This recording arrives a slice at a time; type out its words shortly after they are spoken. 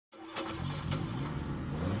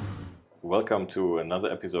welcome to another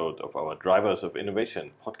episode of our Drivers of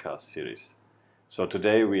Innovation podcast series. So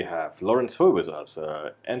today we have Lawrence Ho with us,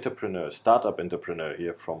 startup entrepreneur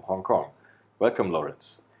here from Hong Kong. Welcome,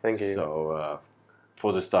 Lawrence. Thank you. So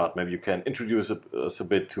for the start, maybe you can introduce us a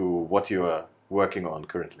bit to what you are working on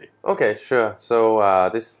currently. Okay, sure. So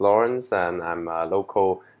this is Lawrence, and I'm a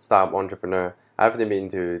local startup entrepreneur. I've been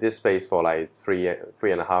into this space for like three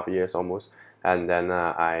and a half years almost. And then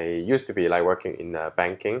I used to be like working in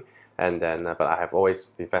banking, and then but I have always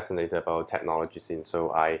been fascinated about technology scene.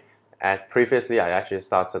 So previously I actually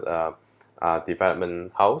started a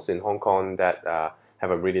development house in Hong Kong that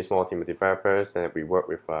have a really small team of developers, and we work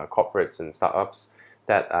with corporates and startups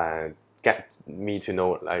that get me to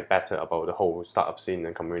know like better about the whole startup scene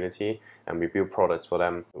and community, and we build products for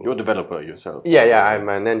them. You're a developer yourself? Yeah. I'm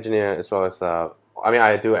an engineer as well as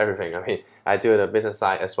I do everything. I do the business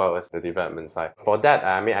side as well as the development side. For that,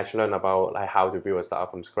 I actually learned about like how to build a startup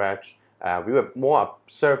from scratch. We were more a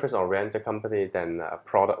service-oriented company than a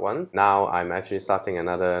product one. Now I'm actually starting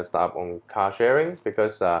another startup on car sharing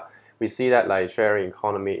because we see that like sharing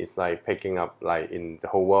economy is like picking up like in the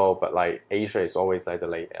whole world, but like Asia is always like the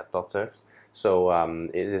late adopters. So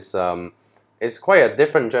it's quite a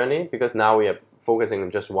different journey because now we are focusing on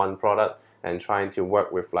just one product and trying to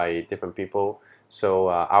work with like different people. So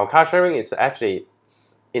our car sharing is actually,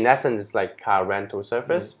 in essence, it's like car rental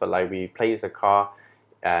service, but like we place a car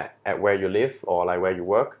at where you live or like where you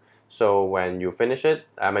work. So when you finish it,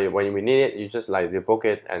 when we need it, you just like you book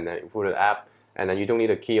it and then through the app, and then you don't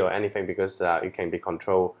need a key or anything because it can be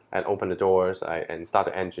controlled and open the doors and start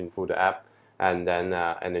the engine through the app. And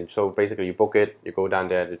then so basically you book it, you go down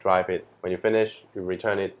there to drive it. When you finish, you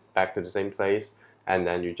return it back to the same place, and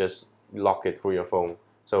then you just lock it through your phone.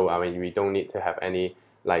 So we don't need to have any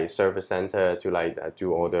like service center to like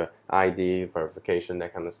do all the ID verification,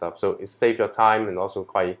 that kind of stuff. So it saves your time and also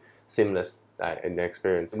quite seamless in the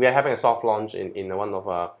experience. We are having a soft launch in one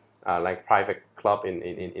of like private club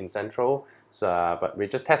in Central. So but we're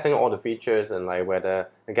just testing all the features and like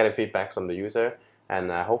and getting feedback from the user. And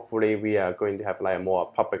hopefully we are going to have like a more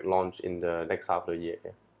public launch in the next half of the year.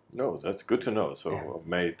 Yeah. No, that's good to know. So I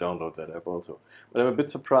may download that app also. But I'm a bit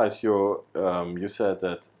surprised. You said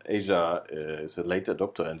that Asia is a late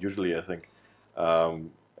adopter, and usually I think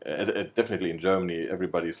definitely in Germany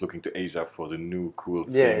everybody is looking to Asia for the new cool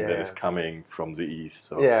thing that is coming from the East.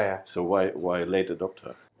 So So why late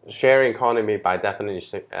adopter? Sharing economy by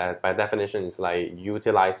definition is like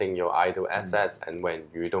utilizing your idle assets, and when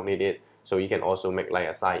you don't need it, so you can also make like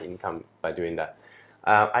a side income by doing that.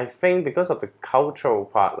 I think because of the cultural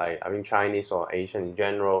part, like Chinese or Asian in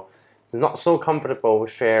general, it's not so comfortable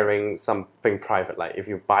sharing something private. Like if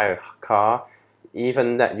you buy a car,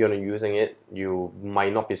 even that you're not using it, you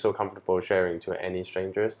might not be so comfortable sharing to any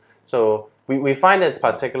strangers. So we find it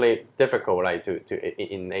particularly difficult, like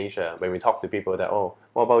in Asia, when we talk to people that, oh,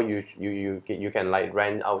 what about you can like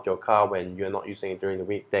rent out your car when you're not using it during the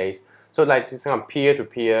weekdays. So like this kind of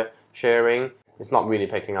peer-to-peer sharing is not really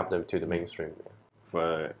picking up to the mainstream. If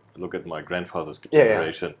I look at my grandfather's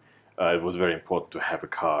generation, it was very important to have a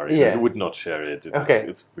car. You would not share it.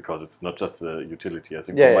 It's because it's not just a utility. I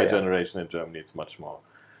think for my generation in Germany, it's much more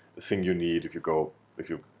the thing you need if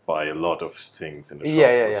you buy a lot of things in the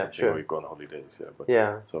shop. Or you go on holidays.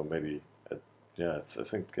 So maybe, it's I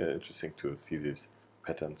think interesting to see these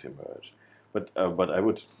patterns emerge. But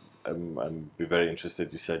I'm be very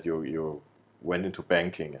interested. You said you went into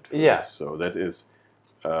banking at first. So that is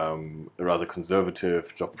a rather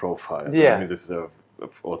conservative job profile. This is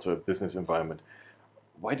also a business environment.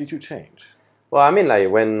 Why did you change? Well, like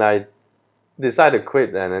when I decided to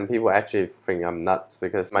quit, and then people actually think I'm nuts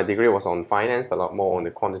because my degree was on finance, but a lot more on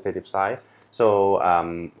the quantitative side. So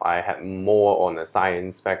I had more on the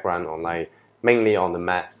science background, on like mainly on the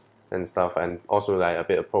maths and stuff, and also like a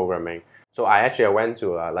bit of programming. So I went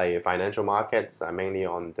to like financial markets, mainly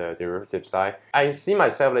on the derivative side. I see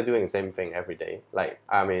myself like doing the same thing every day. Like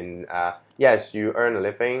yes, you earn a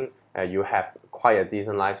living, you have quite a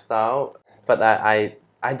decent lifestyle, but I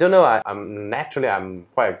don't know. I'm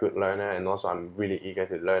quite a good learner, and also I'm really eager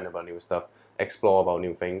to learn about new stuff, explore about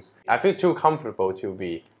new things. I feel too comfortable to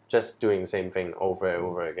be just doing the same thing over and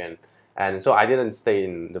over again, and so I didn't stay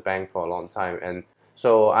in the bank for a long time. And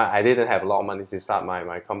so I didn't have a lot of money to start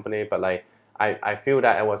my company, but like I feel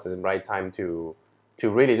that it was the right time to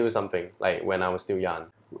really do something, like when I was still young.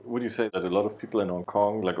 Would you say that a lot of people in Hong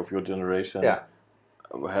Kong, like of your generation,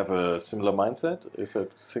 have a similar mindset? Is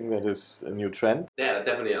that a thing that is a new trend? There are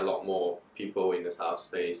definitely a lot more people in the startup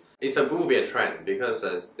space. It will be a trend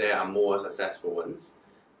because there are more successful ones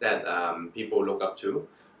that people look up to,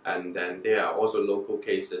 and then there are also local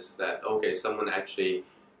cases that someone actually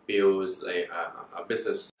build like a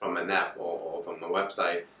business from an app or from a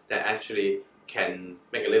website that actually can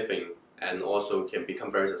make a living and also can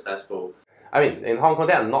become very successful. I mean, in Hong Kong,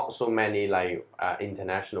 there are not so many like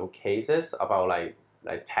international cases about like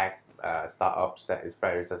tech startups that is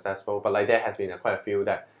very successful, but like there has been quite a few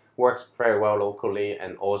that works very well locally,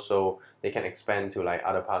 and also they can expand to like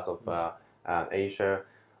other parts of Asia.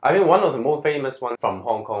 I think one of the more famous ones from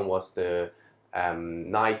Hong Kong was the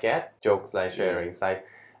NiGet jokes like sharing site,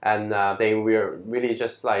 and they were really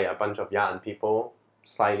just like a bunch of young people,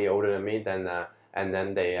 slightly older than me, and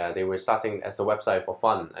then they were starting as a website for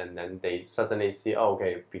fun, and then they suddenly see, oh,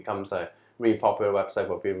 okay, it becomes a really popular website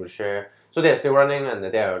for people to share. So they're still running, and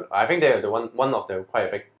I think they're one of the quite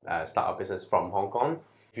a big startup business from Hong Kong.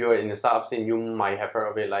 If you're in the startup scene, you might have heard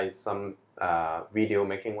of it, like some video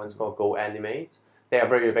making ones called GoAnimate. They are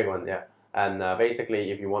very big one, yeah. And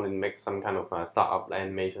basically, if you want to make some kind of startup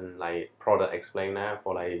animation, like product explainer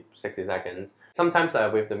for like 60 seconds, sometimes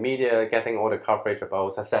with the media getting all the coverage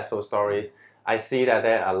about successful stories, I see that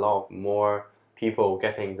there are a lot more people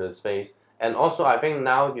getting into the space. And also, I think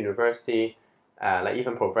now university, like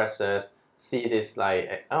even professors, see this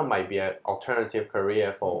like might be an alternative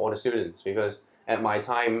career for all the students, because at my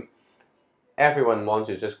time, everyone wants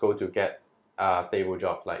to just go to get a stable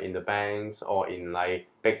job, like in the banks or in like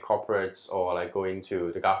big corporates, or like going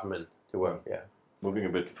to the government to work. Yeah. Moving a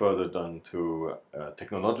bit further down to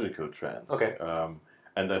technological trends. Okay.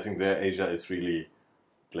 And I think there Asia is really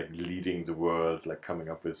like leading the world, like coming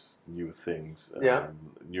up with new things,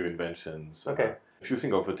 new inventions. Okay. If you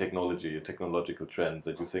think of a technological trend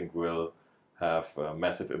that you think will have a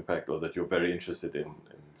massive impact, or that you're very interested in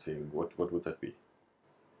seeing, what would that be?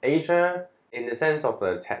 Asia, in the sense of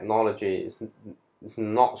the technology, is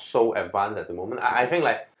not so advanced at the moment. I think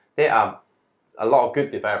like there are a lot of good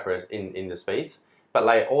developers in the space, but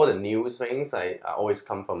like all the new things like always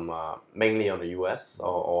come from mainly on the US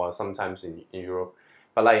or sometimes in Europe.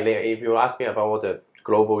 But like if you ask me about the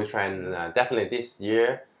global trend, definitely this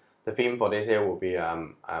year, the theme for this year will be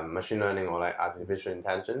machine learning or like artificial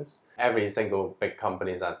intelligence. Every single big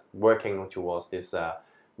companies are working towards this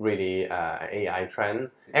really AI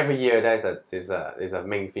trend. Every year there's a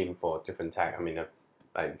main theme for different tech. I mean,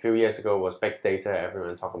 like a few years ago was big data.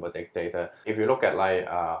 Everyone talking about big data. If you look at like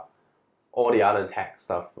all the other tech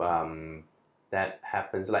stuff that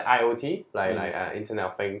happens, like IoT, like Internet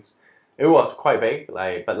of Things, it was quite big.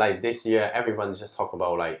 But like this year, everyone just talk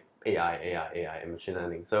about like AI, and machine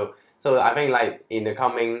learning. So I think like in the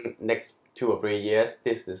coming next 2 or 3 years,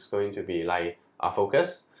 this is going to be like our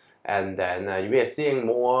focus. And then we are seeing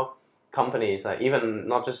more companies, even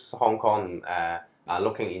not just Hong Kong, are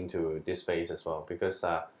looking into this space as well, because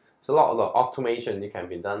it's a lot of automation that can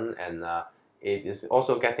be done, and it is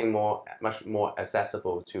also getting much more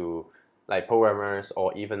accessible to like programmers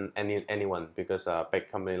or even anyone, because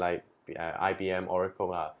big company like IBM,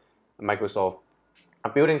 Oracle, Microsoft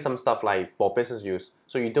are building some stuff like for business use.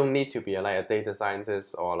 So you don't need to be like a data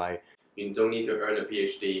scientist, or like you don't need to earn a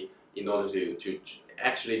PhD in order to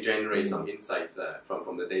actually generate some insights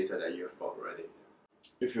from the data that you have got already.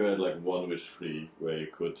 If you had like one wish free where you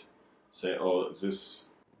could say, oh, this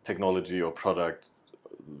technology or product,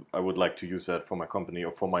 I would like to use that for my company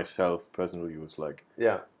or for myself, personal use, like,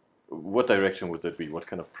 yeah, what direction would that be? What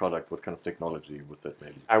kind of product, what kind of technology would that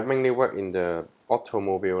maybe? I mainly work in the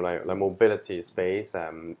automobile, like mobility space.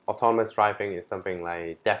 Autonomous driving is something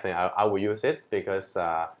like definitely I will use it, because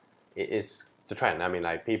it is the trend. I mean,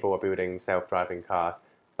 like people are building self-driving cars,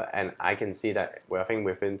 and I can see that, well, I think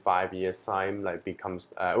within 5 years' time, like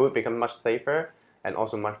it will become much safer and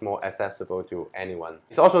also much more accessible to anyone.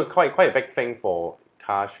 It's also quite a big thing for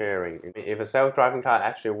car sharing. If a self-driving car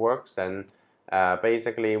actually works, then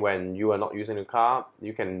basically when you are not using the car,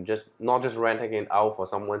 you can not just renting it out for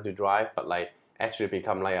someone to drive, but like actually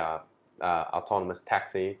become like a autonomous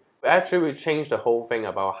taxi. Actually, we changed the whole thing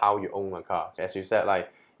about how you own a car. As you said,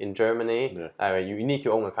 like in Germany, you need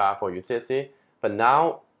to own a car for utility, but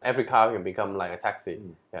now every car can become like a taxi.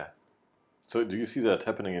 Yeah. So do you see that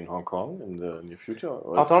happening in Hong Kong in the near future?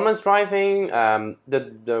 Autonomous driving,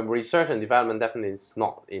 the research and development definitely is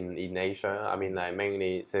not in Asia. I mean, like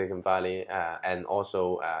mainly Silicon Valley and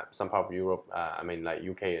also some part of Europe. I mean, like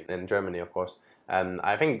UK and Germany, of course. And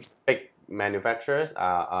I think big manufacturers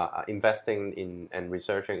are investing in and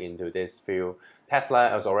researching into this field.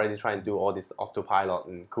 Tesla is already trying to do all this autopilot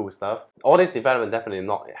and cool stuff. All this development definitely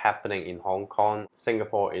not happening in Hong Kong.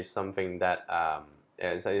 Singapore is something that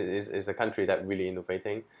is a country that really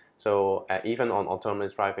innovating. So even on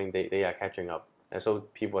autonomous driving, they are catching up. And so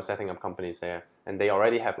people are setting up companies there, and they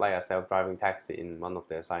already have like a self-driving taxi in one of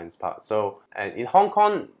their science parks. So in Hong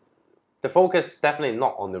Kong, the focus is definitely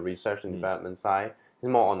not on the research and development side. It's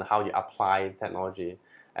more on how you apply technology.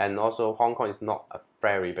 And also, Hong Kong is not a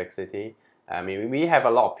very big city. I mean, we have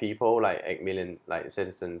a lot of people, like 8 million like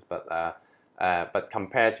citizens, but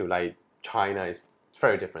compared to like China, it's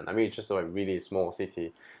very different. I mean, it's just a really small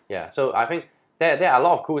city. Yeah, so I think there are a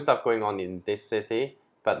lot of cool stuff going on in this city.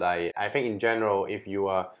 But I think in general, if you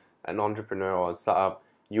are an entrepreneur or a startup,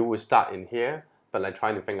 you will start in here, but like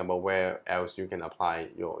trying to think about where else you can apply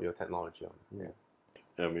your technology on.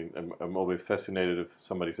 Yeah. I mean, I'm always fascinated if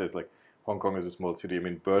somebody says like Hong Kong is a small city. I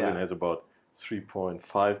mean, Berlin has about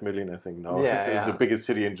 3.5 million, I think now. It's the biggest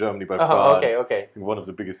city in Germany by far. Okay. One of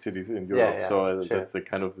the biggest cities in Europe. That's a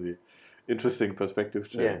kind of the interesting perspective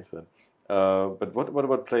change then. But what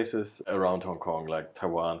about places around Hong Kong, like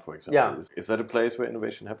Taiwan, for example? Yeah. Is that a place where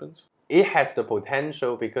innovation happens? It has the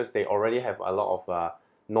potential because they already have a lot of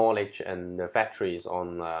knowledge and factories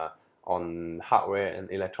on hardware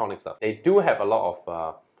and electronic stuff. They do have a lot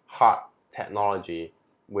of hard technology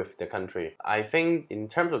with the country. I think in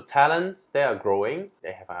terms of talent, they are growing.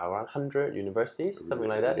 They have around 100 universities, something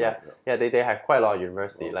like that. Yeah, they have quite a lot of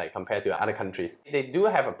universities, like compared to other countries. They do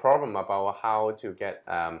have a problem about how to get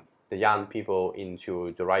the young people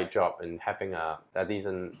into the right job and having a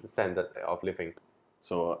decent standard of living.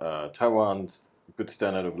 So Taiwan's good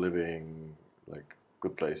standard of living, like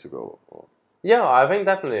good place to go? Or? Yeah, I think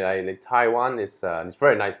definitely like Taiwan is it's a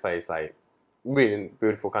very nice place, like really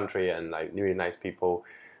beautiful country and like really nice people.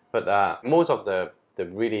 But most of the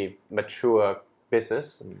really mature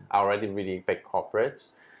business are already really big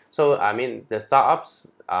corporates. So I mean the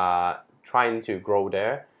startups are trying to grow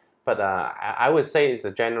there. But I would say it's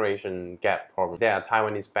a generation gap problem. There are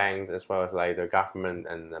Taiwanese banks as well as like the government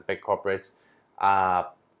and the big corporates.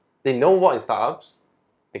 They know what is startups.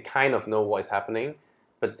 They kind of know what is happening,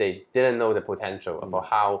 but they didn't know the potential about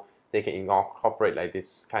how they can incorporate like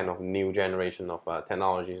this kind of new generation of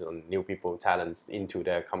technologies and new people, talents into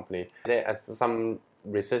their company. There is some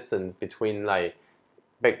resistance between like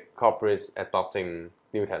big corporates adopting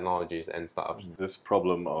new technologies and startups. This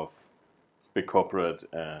problem of big corporate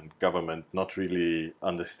and government not really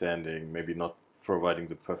understanding, maybe not providing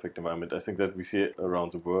the perfect environment. I think that we see it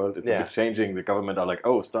around the world. It's a bit changing. The government are like,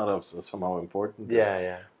 oh, startups are somehow important.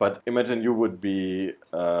 Yeah. But imagine you would be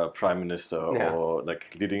prime minister or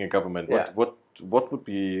like leading a government. What would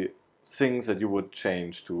be things that you would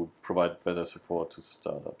change to provide better support to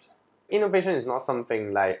startups? Innovation is not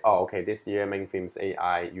something like, oh, okay, this year main theme is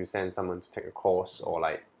AI. You send someone to take a course or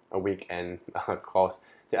like a weekend course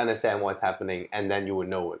to understand what's happening, and then you would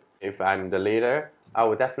know it. If I'm the leader, I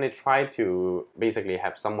would definitely try to basically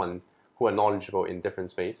have someone who are knowledgeable in different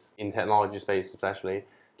space, in technology space especially,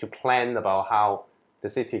 to plan about how the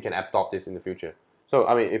city can adopt this in the future. So,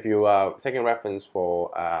 I mean, if you are taking reference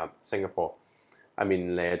for Singapore, I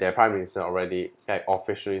mean, their prime minister already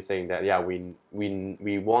officially saying that, yeah,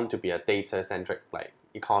 we want to be a data-centric like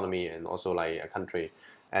economy and also like a country.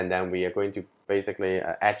 And then we are going to basically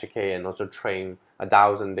educate and also train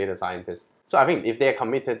 1,000 data scientists. So I think if they are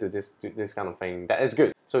committed to this kind of thing, that is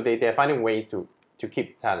good. So they're finding ways to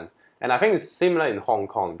keep talent. And I think it's similar in Hong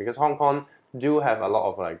Kong, because Hong Kong do have a lot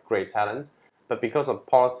of like great talent, but because of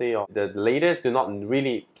policy, or the leaders do not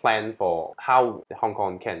really plan for how Hong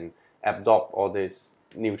Kong can adopt all these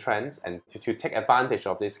new trends and to take advantage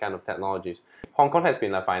of this kind of technologies. Hong Kong has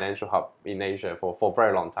been a financial hub in Asia for a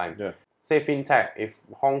very long time. Yeah. Say fintech, if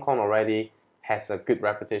Hong Kong already has a good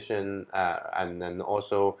reputation and then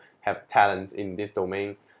also have talents in this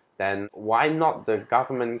domain, then why not the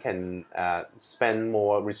government can spend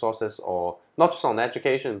more resources, or not just on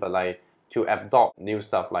education, but like to adopt new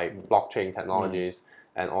stuff like blockchain technologies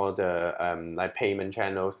and all the like payment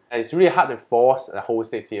channels. And it's really hard to force a whole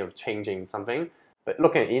city of changing something. But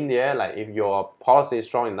look at India, like if your policy is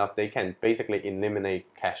strong enough, they can basically eliminate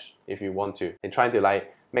cash if you want to. They're trying to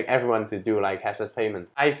like make everyone to do like cashless payment.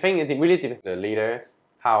 I think it really depends on the leaders,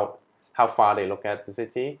 how far they look at the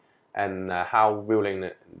city and how willing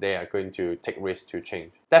they are going to take risks to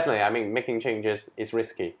change. Definitely, I mean, making changes is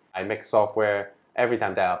risky. I make software, every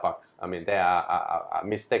time there are bugs. I mean, there are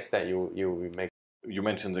mistakes that you make. You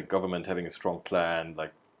mentioned the government having a strong plan,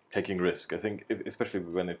 like taking risk. I think, especially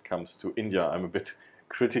when it comes to India, I'm a bit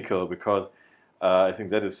critical, because I think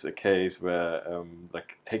that is a case where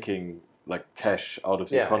like taking like cash out of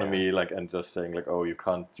the economy, like, and just saying like, oh, you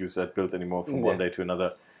can't use that bills anymore from one day to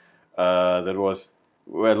another. That was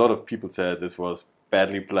where a lot of people said this was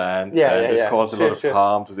badly planned, and it caused a lot of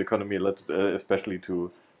harm to the economy, especially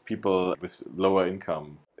to people with lower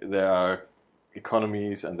income. There are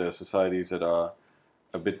economies and there are societies that are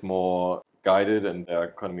a bit more guided, and there are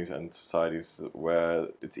economies and societies where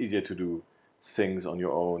it's easier to do things on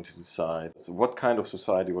your own to decide. So what kind of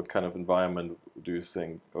society, what kind of environment do you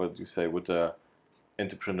think, or do you say, would the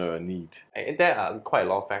entrepreneur need? There are quite a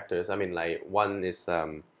lot of factors. I mean, like one is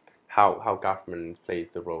how government plays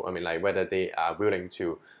the role. I mean, like whether they are willing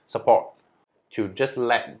to support, to just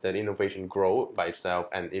let the innovation grow by itself,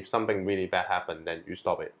 and if something really bad happens, then you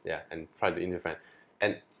stop it, yeah, and try to intervene.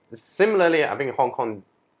 And similarly, I think Hong Kong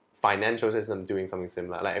financial system doing something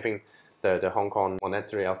similar. Like I think the Hong Kong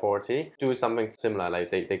Monetary Authority do something similar. Like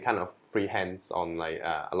they kind of free hands on like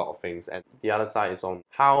a lot of things. And the other side is on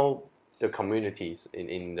how the communities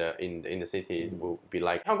in the cities will be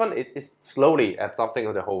like. Hong Kong is slowly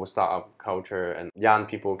adopting the whole startup culture, and young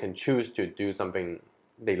people can choose to do something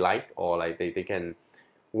they like, or like they can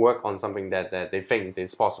work on something that they think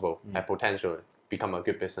is possible and potential become a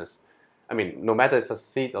good business. I mean, no matter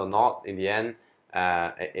succeed or not, in the end,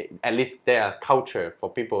 at least there are culture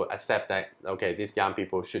for people accept that, okay, these young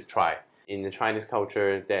people should try. In the Chinese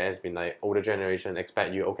culture, there has been like older generation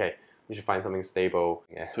expect you, okay, you should find something stable.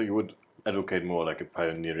 Yeah. So you would advocate more like a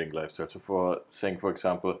pioneering lifestyle. So for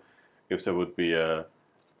example, if there would be a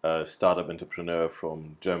startup entrepreneur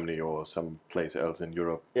from Germany or some place else in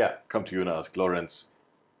Europe, come to you and ask, Lawrence,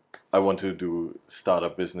 I want to do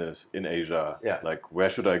startup business in Asia. Like, where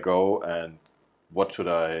should I go and what should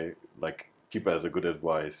I like keep as a good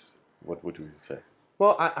advice? What would you say?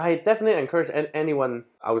 Well, I definitely encourage anyone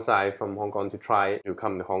outside from Hong Kong to try to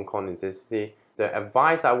come to Hong Kong in this city. The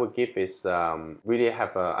advice I would give is really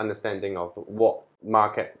have an understanding of what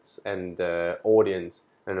markets and the audience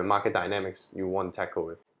and the market dynamics you want to tackle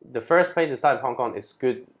with. The first place to start in Hong Kong is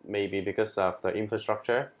good maybe because of the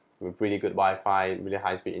infrastructure with really good Wi-Fi, really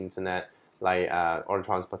high-speed internet, like or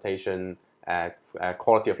transportation,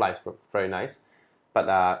 quality of life is very nice.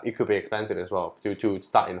 But it could be expensive as well to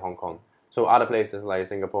start in Hong Kong. So other places like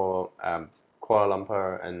Singapore, Kuala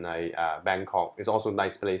Lumpur, and Bangkok is also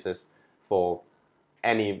nice places for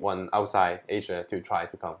anyone outside Asia to try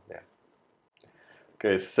to come there.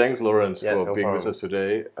 Okay, thanks Lawrence for being with us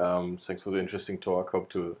today. Thanks for the interesting talk. Hope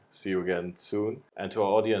to see you again soon. And to our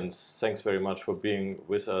audience, thanks very much for being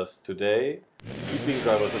with us today. Keep being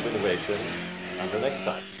drivers of innovation. Until next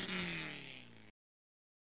time.